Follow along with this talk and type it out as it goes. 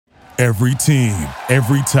Every team,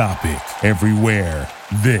 every topic, everywhere.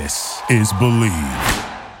 This is Believe.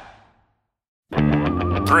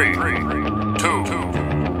 3, 2,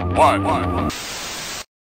 1.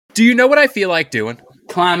 Do you know what I feel like doing?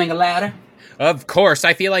 Climbing a ladder? Of course,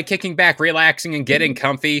 I feel like kicking back, relaxing, and getting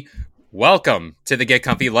comfy. Welcome to the Get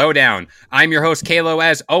Comfy Lowdown. I'm your host, Kalo,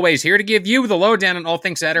 as always, here to give you the lowdown on all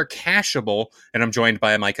things that are cashable, and I'm joined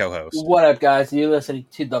by my co-host. What up, guys? You're listening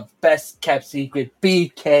to the best kept secret,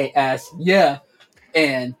 BKS, yeah,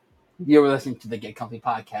 and you're listening to the Get Comfy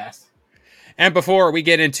podcast. And before we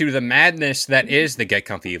get into the madness that is the Get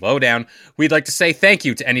Comfy Lowdown, we'd like to say thank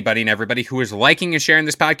you to anybody and everybody who is liking and sharing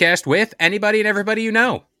this podcast with anybody and everybody you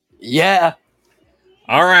know. Yeah.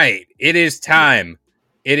 All right, it is time.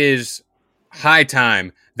 It is high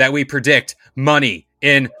time that we predict Money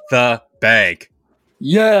in the Bank.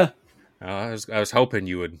 Yeah. I was hoping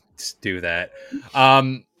you would do that.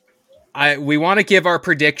 We want to give our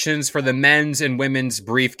predictions for the men's and women's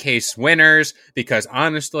briefcase winners because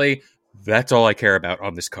honestly, that's all I care about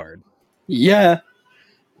on this card. Yeah.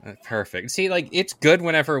 Perfect. See, like, it's good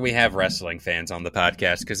whenever we have wrestling fans on the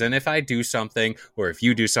podcast because then if I do something or if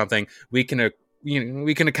you do something, we can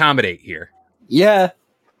accommodate here. Yeah.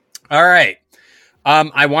 All right.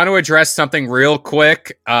 I want to address something real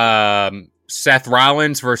quick. Seth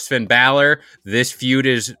Rollins versus Finn Balor. This feud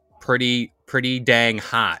is pretty dang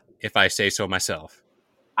hot, if I say so myself.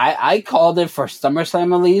 I called it for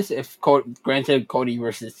SummerSlam at least, granted Cody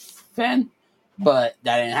versus Finn, but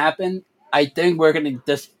that didn't happen. I think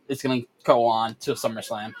it's gonna go on to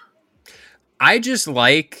SummerSlam. I just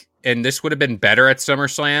like, and this would have been better at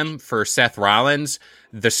SummerSlam for Seth Rollins,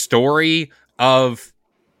 the story of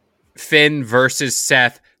Finn versus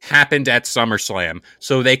Seth happened at SummerSlam,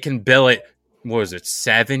 so they can bill it. What was it,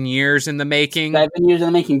 7 years in the making? 7 years in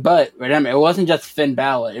the making, but remember, it wasn't just Finn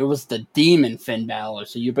Balor; it was the Demon Finn Balor.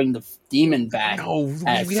 So you bring the Demon back. No,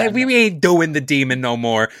 we ain't doing the Demon no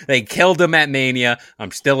more. They killed him at Mania.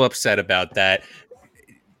 I'm still upset about that.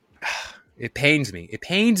 It pains me.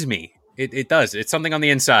 It does. It's something on the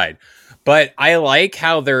inside. But I like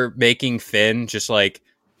how they're making Finn just like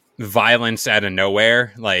violence out of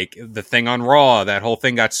nowhere. Like the thing on Raw, that whole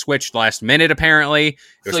thing got switched last minute apparently.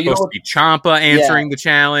 It was supposed to be Ciampa answering the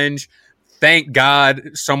challenge. Thank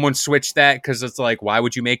God someone switched that because it's like, why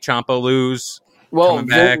would you make Ciampa lose? Well,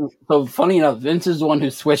 so funny enough, Vince is the one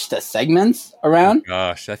who switched the segments around. Oh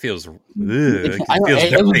gosh, that feels. It was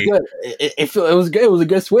good. It was good. It was a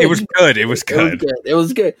good switch. It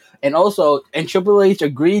was good. And also, Triple H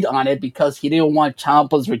agreed on it because he didn't want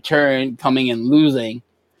Ciampa's return coming and losing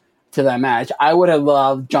to that match. I would have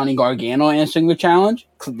loved Johnny Gargano answering the challenge.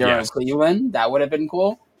 Yes. Cleveland, that would have been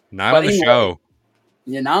cool. Not on the show.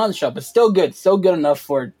 Yeah, not on the show, but still good. Still good enough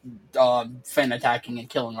for Finn attacking and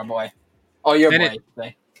killing our boy. Oh, your boy.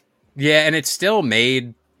 Yeah, and it still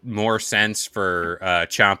made more sense for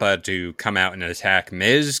Ciampa to come out and attack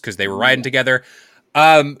Miz because they were riding together.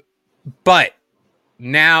 But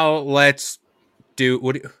now let's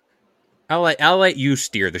do I'll let you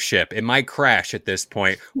steer the ship. It might crash at this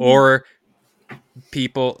point, or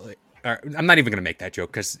people. I'm not even going to make that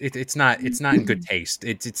joke because it's not in good taste.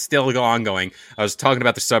 It's still ongoing. I was talking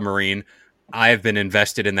about the submarine. I have been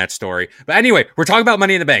invested in that story. But anyway, we're talking about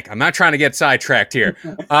Money in the Bank. I'm not trying to get sidetracked here.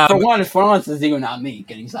 For once, it's even not me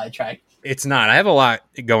getting sidetracked. It's not. I have a lot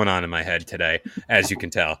going on in my head today, as you can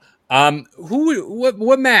tell.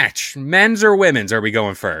 What match, men's or women's, are we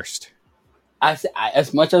going first?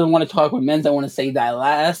 As much as I want to talk with men's, I want to say that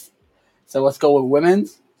last. So let's go with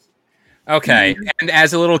women's. Okay. And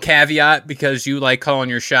as a little caveat, because you like calling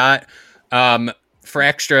your shot, for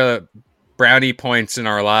extra brownie points in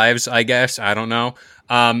our lives, I guess. I don't know.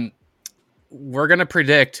 We're going to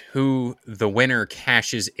predict who the winner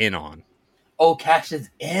cashes in on. Oh, cashes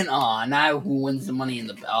in on. Not who wins the Money in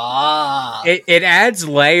the... It adds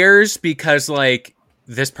layers because, like,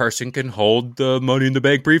 this person can hold the Money in the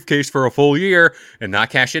Bank briefcase for a full year and not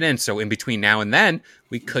cash it in. So in between now and then,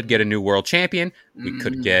 we could get a new world champion. We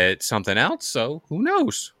could get something else. So who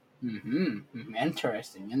knows? Mm-hmm.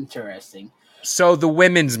 Interesting. So the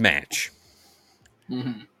women's match.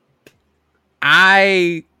 Mm-hmm.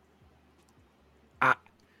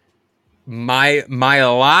 My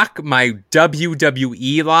lock, my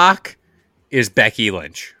WWE lock is Becky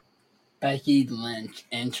Lynch. Becky Lynch.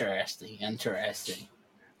 Interesting.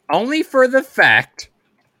 Only for the fact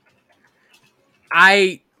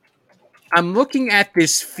I'm looking at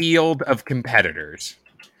this field of competitors.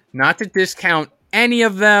 Not to discount any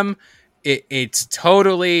of them. It's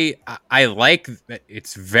totally, I like,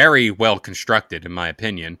 it's very well constructed in my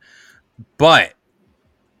opinion. But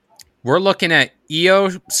we're looking at Io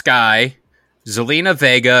Sky Zelina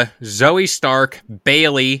Vega, Zoe Stark,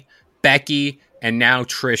 Bailey, Becky, and now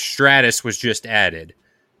Trish Stratus was just added.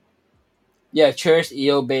 Yeah, Trish,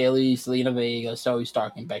 Io, Bailey, Selena Vega, Zoe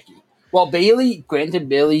Stark, and Becky. Well, granted,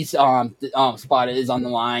 Bailey's spot is on the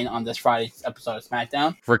line on this Friday's episode of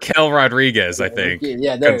SmackDown. Raquel Rodriguez, I think.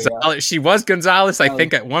 Yeah, there you go. She was Gonzalez, I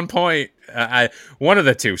think, at one point. One of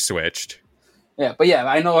the two switched. Yeah, but yeah,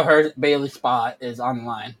 I know her Bailey's spot is on the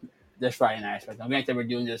line this Friday night. I think they were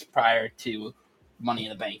doing this prior to Money in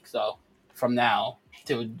the Bank, so from now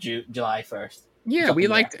to July 1st. Yeah, we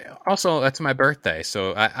liked. Also, that's my birthday,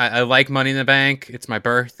 so I like Money in the Bank. It's my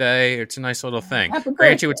birthday. It's a nice little thing.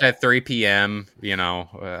 Grant you, it's at 3 p.m. You know,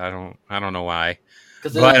 I don't know why.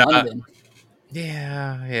 Because they're in London.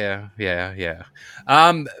 Yeah.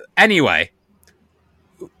 Anyway,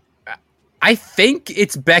 I think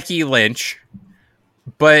it's Becky Lynch,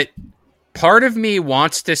 but part of me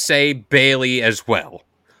wants to say Bailey as well.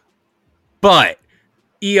 But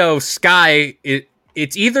Io Sky,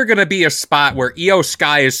 it's either going to be a spot where Io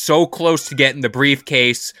Sky is so close to getting the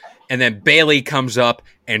briefcase, and then Bailey comes up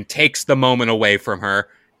and takes the moment away from her,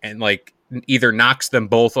 and like either knocks them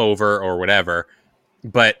both over or whatever.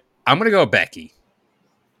 But I'm going to go Becky.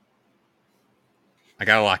 I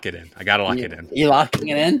got to lock it in. You locking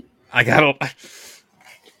it in? I got to...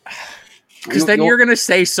 Because then you're going to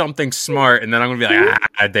say something smart, and then I'm going to be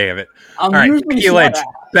like, damn it. All right,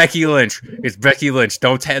 Becky Lynch. It's Becky Lynch.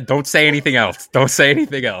 Don't say anything else. Don't say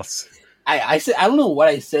anything else. I don't know what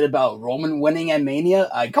I said about Roman winning at Mania.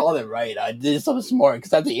 I called it right. I did something smart,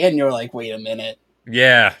 because at the end, you're like, wait a minute.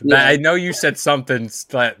 Yeah. I know you said something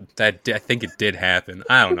that I think it did happen.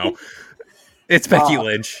 I don't know. It's Becky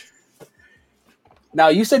Lynch. Now,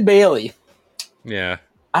 you said Bailey. Yeah.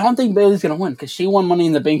 I don't think Bailey's going to win, because she won Money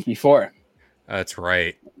in the Bank before. That's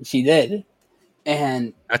right. She did.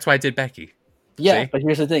 And that's why I did Becky. Yeah, See? but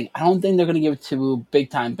here's the thing. I don't think they're going to give it to Big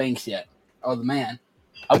Time Banks yet. Oh, the man.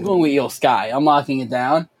 I'm going with Io Sky. I'm locking it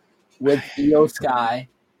down with Io Sky.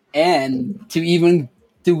 And to even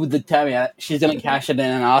do the caveat, she's going to cash it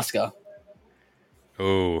in on Asuka.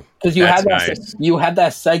 Oh, because you had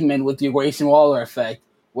that segment with the Grayson Waller effect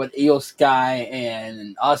with Io Sky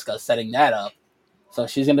and Asuka setting that up. So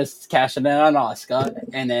she's going to cash it in on Asuka.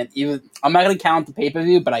 And then I'm not going to count the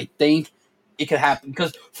pay-per-view, but I think it could happen.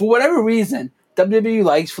 Because for whatever reason, WWE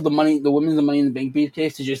likes for the women's Money in the Bank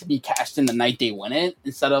briefcase to just be cashed in the night they win it,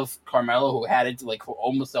 instead of Carmella, who had it for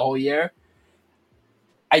almost the whole year.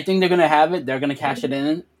 I think they're going to have it. They're going to cash it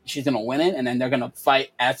in. She's going to win it. And then they're going to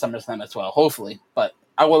fight at SummerSlam as well, hopefully. But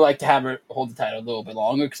I would like to have her hold the title a little bit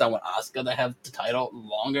longer, because I want Asuka to have the title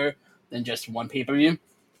longer than just one pay-per-view.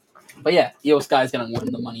 But yeah, Io Sky is going to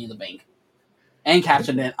win the Money in the Bank. And cash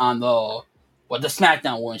it in on the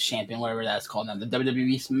SmackDown Women's Champion, whatever that's called now. The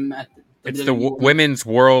WWE SmackDown. It's the Women's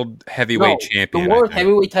World Heavyweight Champion. The World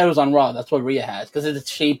Heavyweight title's on Raw. That's what Rhea has, because it's the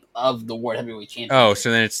shape of the World Heavyweight Champion. Oh,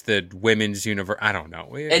 so then it's the Women's Universe. I don't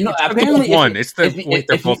know. Apparently,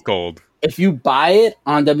 they're both gold. If you buy it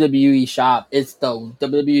on WWE Shop, it's the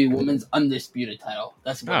WWE Women's Undisputed title.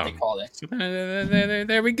 That's what they call it. So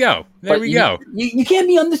there we go. You can't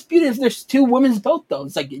be undisputed if there's two women's belts, though.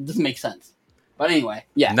 It's like, it doesn't make sense. But anyway,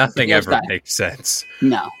 yeah. Nothing ever makes sense.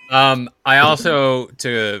 No. I also,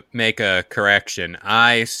 to make a correction,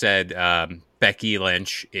 I said Becky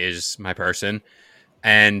Lynch is my person,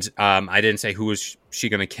 and I didn't say who was she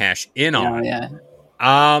going to cash in on. Yeah.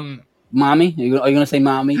 Mommy? Are you going to say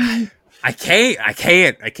mommy? I can't.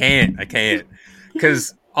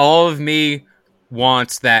 Because all of me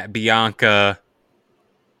wants that Bianca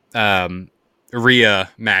Rhea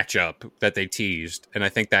matchup that they teased, and I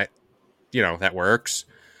think that that works.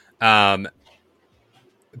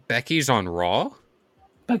 Becky's on Raw?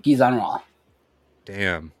 Becky's on Raw.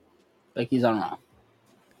 Damn. Becky's on Raw.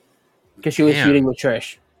 Because she was feuding with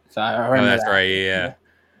Trish. So I remember that's right, yeah.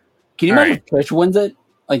 Can you imagine if Trish wins it?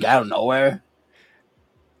 Like, out of nowhere?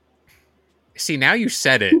 See, now you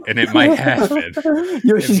said it, and it might happen.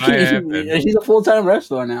 She's a full-time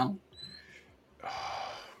wrestler now.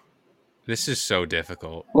 This is so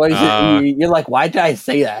difficult. You're like, why did I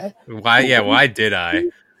say that? Why did I?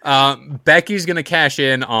 Becky's going to cash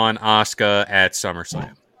in on Asuka at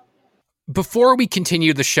SummerSlam. Before we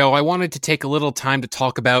continue the show, I wanted to take a little time to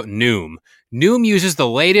talk about Noom. Noom uses the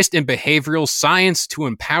latest in behavioral science to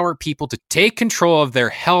empower people to take control of their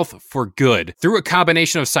health for good through a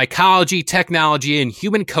combination of psychology, technology, and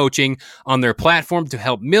human coaching on their platform to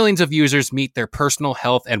help millions of users meet their personal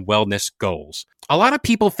health and wellness goals. A lot of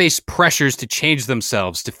people face pressures to change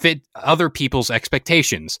themselves to fit other people's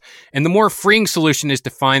expectations, and the more freeing solution is to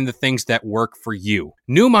find the things that work for you.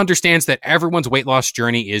 Noom understands that everyone's weight loss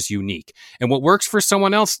journey is unique, and what works for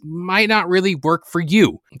someone else might not really work for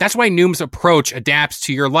you. That's why Noom's approach adapts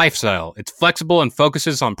to your lifestyle. It's flexible and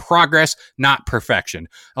focuses on progress, not perfection,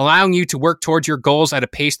 allowing you to work towards your goals at a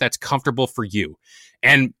pace that's comfortable for you.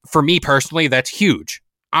 And for me personally, that's huge.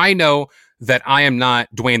 I know that I am not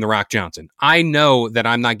Dwayne The Rock Johnson. I know that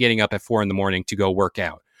I'm not getting up at 4 a.m. to go work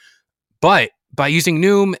out. But by using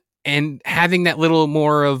Noom and having that little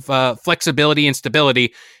more of flexibility and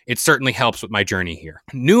stability, it certainly helps with my journey here.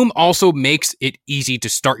 Noom also makes it easy to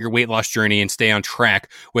start your weight loss journey and stay on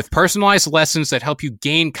track with personalized lessons that help you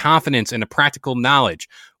gain confidence and a practical knowledge,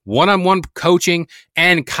 one-on-one coaching,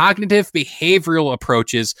 and cognitive behavioral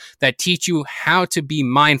approaches that teach you how to be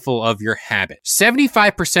mindful of your habits.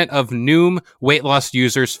 75% of Noom weight loss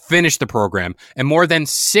users finished the program, and more than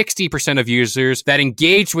 60% of users that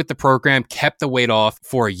engaged with the program kept the weight off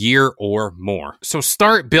for a year or more. So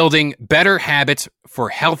start building better habits for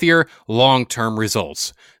healthier long-term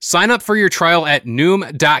results. Sign up for your trial at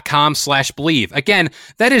Noom.com/believe. Again,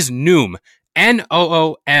 that is Noom,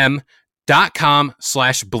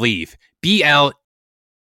 Noom.com/believe. BL.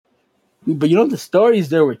 But you know, the stories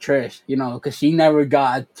there were trash, you know, because she never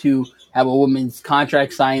got to have a women's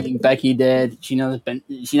contract signing. Becky did. She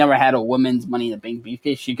never had a women's Money in the Bank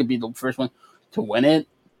briefcase. She could be the first one to win it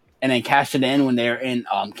and then cash it in when they're in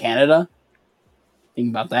Canada.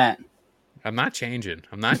 Think about that. I'm not changing.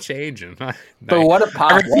 But what a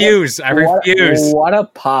pop. I refuse. What a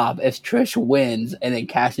pop if Trish wins and then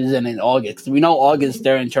cashes in August. 'Cause we know August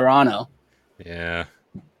they're in Toronto. Yeah.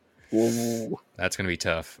 Ooh. That's going to be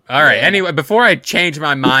tough. All right. Yeah. Anyway, before I change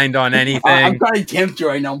my mind on anything. I'm trying to tempt you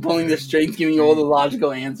right now. I'm pulling the strings, giving you all the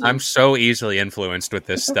logical answers. I'm so easily influenced with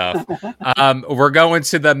this stuff. We're going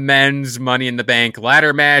to the men's Money in the Bank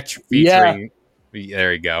ladder match featuring,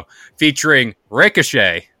 there you go, featuring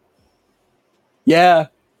Ricochet. Yeah.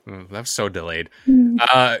 Oh, that was so delayed.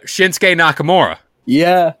 Shinsuke Nakamura.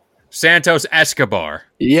 Yeah. Santos Escobar.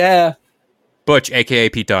 Yeah. Butch, a.k.a.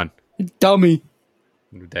 Pete Dunne. Dummy.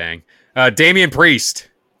 Dang. Damian Priest.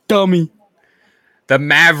 Dummy. The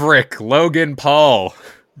Maverick, Logan Paul.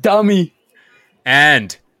 Dummy.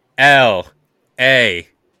 And L.A.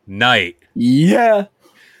 Knight. Yeah.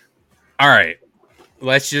 All right.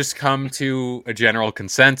 Let's just come to a general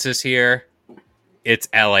consensus here. It's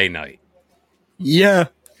L.A. Knight. Yeah.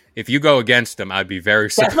 If you go against him, I'd be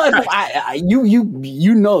very surprised.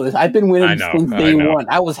 You know this. I've been with him since day one.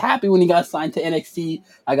 I was happy when he got signed to NXT.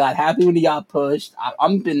 I got happy when he got pushed.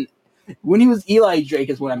 When he was Eli Drake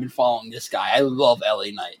is when I've been following this guy. I love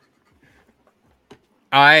LA Knight.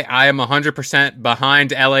 I am 100%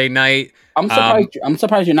 behind LA Knight. I'm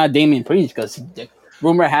surprised you're not Damian Priest, because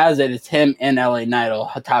rumor has it it's him and LA Knight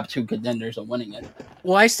are top two contenders of winning it.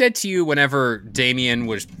 Well, I said to you whenever Damian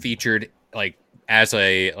was featured, as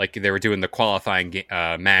they were doing the qualifying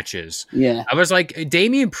matches. Yeah. I was like,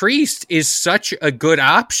 Damian Priest is such a good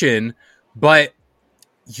option, but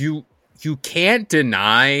you can't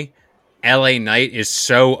deny LA Knight is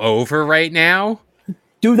so over right now.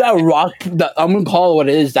 Dude, that Rock, I'm going to call it what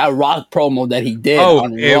it is, that Rock promo that he did.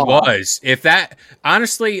 It was. If that,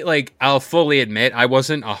 honestly, I'll fully admit, I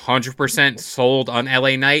wasn't 100% sold on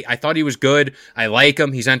LA Knight. I thought he was good. I like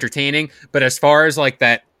him. He's entertaining. But as far as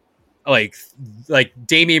that,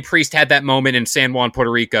 Damian Priest had that moment in San Juan,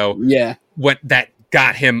 Puerto Rico. Yeah. That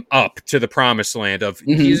got him up to the promised land of,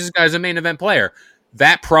 this guy's a main event player.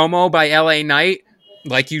 That promo by LA Knight,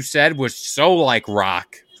 like you said, was so like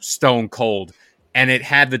Rock, stone cold. And it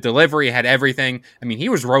had the delivery, had everything. I mean, he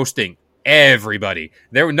was roasting everybody.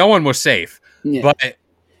 No one was safe. Yeah. But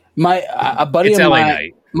a buddy of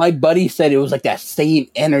mine, my buddy said it was like that same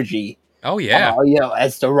energy. Oh yeah,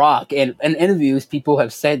 as The Rock. And in interviews, people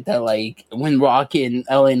have said that when Rock and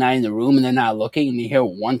LA Knight in the room and they're not looking and they hear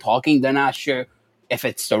one talking, they're not sure if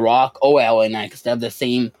it's The Rock or LA Knight because they have the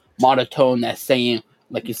same monotone, that same,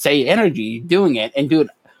 like you say, energy doing it. And dude,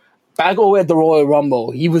 back over at the Royal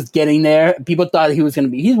Rumble, he was getting there. People thought he was going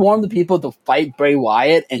to be. He's one of the people to fight Bray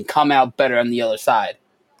Wyatt and come out better on the other side.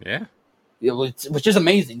 Yeah, which is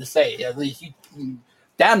amazing to say. At least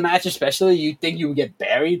that match, especially, you think you would get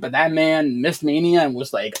buried, but that man missed Mania and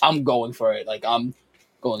was like, "I'm going for it. I'm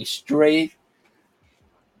going straight."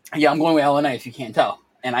 Yeah, I'm going with LA Knight if you can't tell.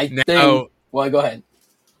 And I think, well, go ahead.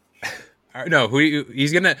 No,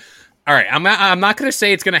 he's gonna. All right, I'm not going to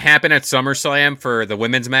say it's going to happen at SummerSlam for the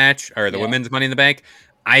women's match or the women's Money in the Bank.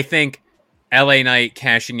 I think LA Knight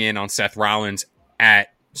cashing in on Seth Rollins at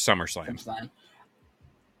SummerSlam.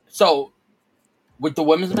 So, with the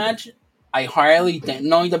women's match, I highly think,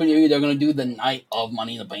 knowing WWE, they're going to do the night of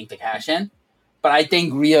Money in the Bank to cash in. But I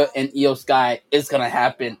think Rhea and Io Sky is going to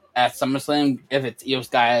happen at SummerSlam. If it's Io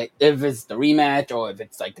Sky, if it's the rematch, or if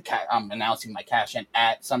it's like I'm announcing my cash in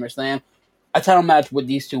at SummerSlam, a title match with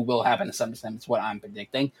these two will happen at SummerSlam. Is what I'm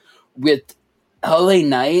predicting. With LA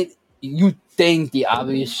Knight, you think the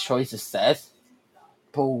obvious choice is Seth,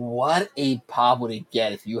 but what a pop would it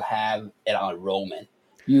get if you have it on Roman?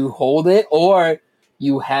 You hold it, or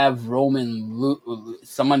you have Roman,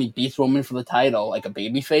 somebody beats Roman for the title, like a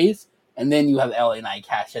babyface, and then you have LA Knight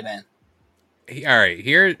cash it in. All right,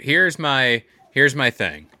 here's my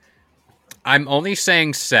thing. I'm only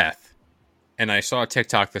saying Seth, and I saw a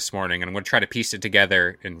TikTok this morning, and I'm going to try to piece it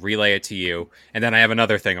together and relay it to you. And then I have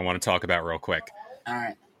another thing I want to talk about real quick. All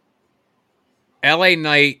right. LA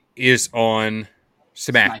Knight is on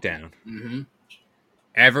SmackDown. Mm-hmm.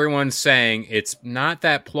 Everyone's saying it's not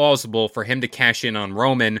that plausible for him to cash in on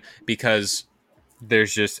Roman because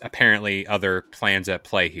there's just apparently other plans at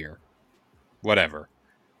play here. Whatever.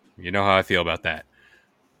 You know how I feel about that.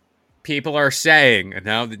 People are saying,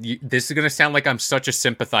 now this is going to sound like I'm such a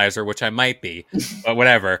sympathizer, which I might be, but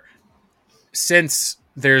whatever. Since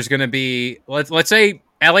there's going to be, let's say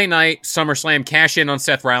LA Knight, SummerSlam, cash in on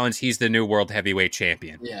Seth Rollins, he's the new World Heavyweight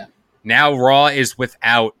Champion. Yeah. Now Raw is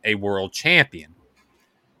without a World Champion.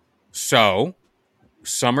 So,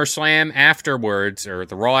 SummerSlam afterwards, or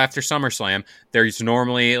the Raw after SummerSlam, there's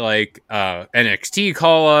normally like NXT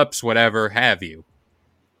call-ups, whatever have you.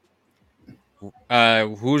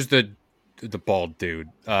 Who's the bald dude?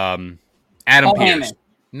 Adam Pearce. Heyman.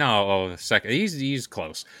 No, second. He's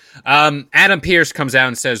close. Adam Pearce comes out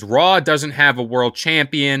and says Raw doesn't have a world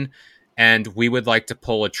champion, and we would like to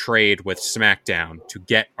pull a trade with SmackDown to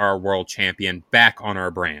get our world champion back on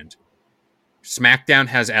our brand. SmackDown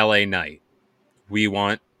has LA Knight. We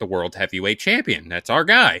want the world heavyweight champion. That's our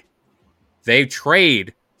guy. They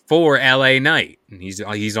trade for LA Knight, and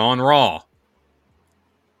he's on Raw.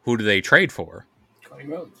 Who do they trade for? Cody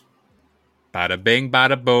Rhodes. Bada bing,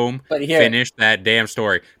 bada boom. But here, finish that damn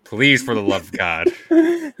story. Please, for the love of God.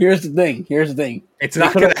 Here's the thing. It's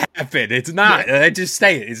not going to happen. It's not. I just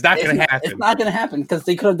say it. It's not going to happen. It's not going to happen because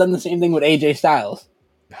they could have done the same thing with AJ Styles.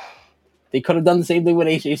 They could have done the same thing with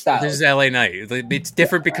AJ Styles. This is LA Knight. It's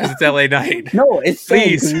different because it's LA Knight. No, it's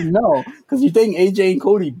please. No, because you think AJ and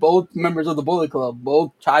Cody, both members of the Bullet Club,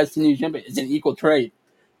 both tries to new champion. It's an equal trade.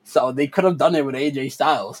 So they could have done it with AJ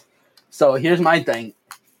Styles. So here's my thing.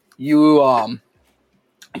 You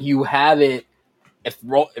have it if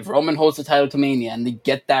Roman holds the title to Mania and they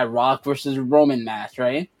get that Rock versus Roman match,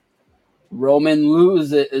 right? Roman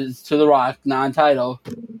loses to the Rock non-title.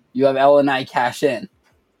 You have LA Knight cash in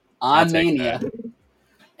on Mania,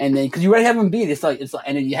 and then because you already have him beat, it's like,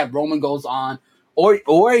 and then you have Roman goes on, or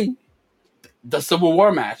the Civil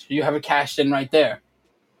War match. You have it cashed in right there.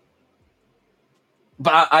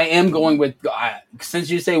 But I am going with,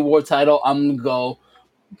 since you say war title, I'm gonna go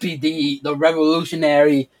be the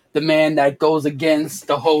revolutionary, the man that goes against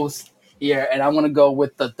the host here, and I'm gonna go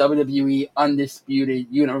with the WWE Undisputed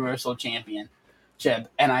Universal Championship,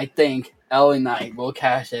 and I think LA Knight will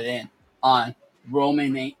cash it in on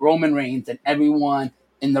Roman Reigns, and everyone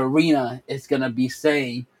in the arena is gonna be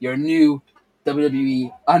saying your new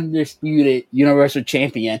WWE Undisputed Universal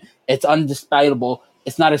Champion. It's undisputable.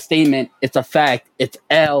 It's not a statement. It's a fact. It's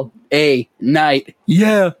LA Knight.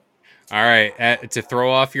 Yeah. All right. To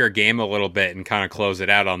throw off your game a little bit and kind of close it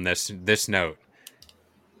out on this note,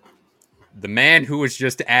 the man who was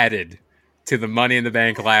just added to the Money in the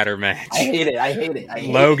Bank ladder match. I hate it.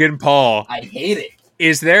 Logan Paul. I hate it.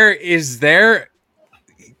 Is there?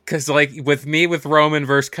 Because like with Roman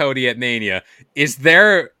versus Cody at Mania, is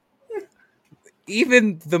there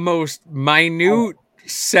even the most minute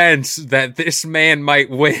sense that this man might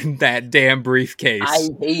win that damn briefcase?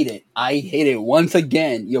 I hate it. Once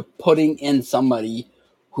again, you're putting in somebody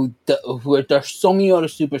who there's so many other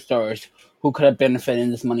superstars who could have benefited in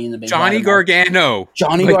this Money in the Bank. Johnny Gargano,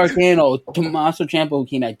 Tommaso Ciampa, who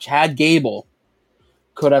came at Chad Gable,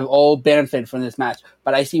 could have all benefited from this match.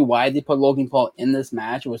 But I see why they put Logan Paul in this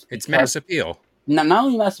match. It's mass appeal. Not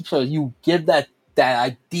only mass appeal, you give that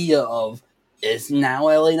idea of, is now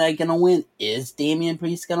LA Knight going to win? Is Damian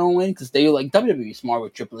Priest going to win? Because they were like, WWE smart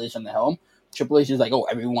with Triple H on the helm. Triple H is like, oh,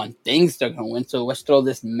 everyone thinks they're going to win, so let's throw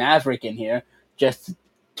this Maverick in here just to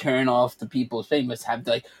turn off the people's famous.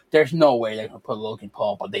 There's no way they're going to put Logan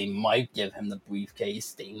Paul, but they might give him the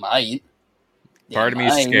briefcase. They might. Part of me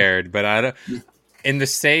is scared, but I don't. In the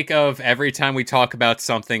sake of every time we talk about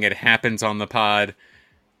something, it happens on the pod.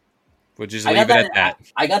 We'll just leave it at that.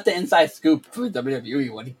 I got the inside scoop for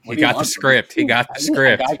WWE. What he got the script. He got the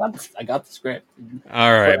script. I got the script.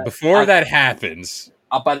 All right. Before that happens,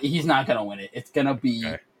 but he's not gonna win it. It's gonna be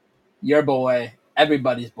your boy,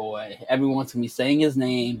 everybody's boy. Everyone's gonna be saying his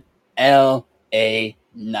name, L.A.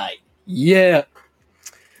 Knight. Yeah.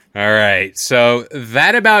 All right, so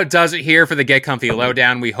that about does it here for the Get Comfy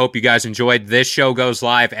Lowdown. We hope you guys enjoyed. This show goes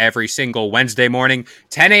live every single Wednesday morning,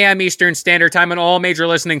 10 a.m. Eastern Standard Time on all major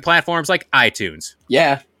listening platforms like iTunes.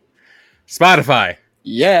 Yeah. Spotify.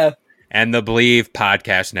 Yeah. And the Believe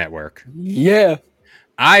Podcast Network. Yeah.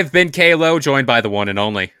 I've been K-Lo, joined by the one and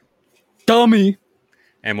only Dummy.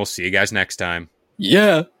 And we'll see you guys next time.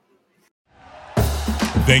 Yeah.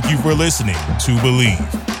 Thank you for listening to Believe.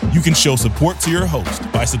 You can show support to your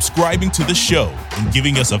host by subscribing to the show and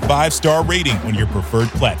giving us a 5-star rating on your preferred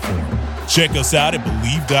platform. Check us out at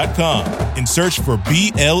Believe.com and search for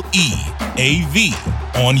BLEAV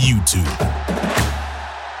on YouTube.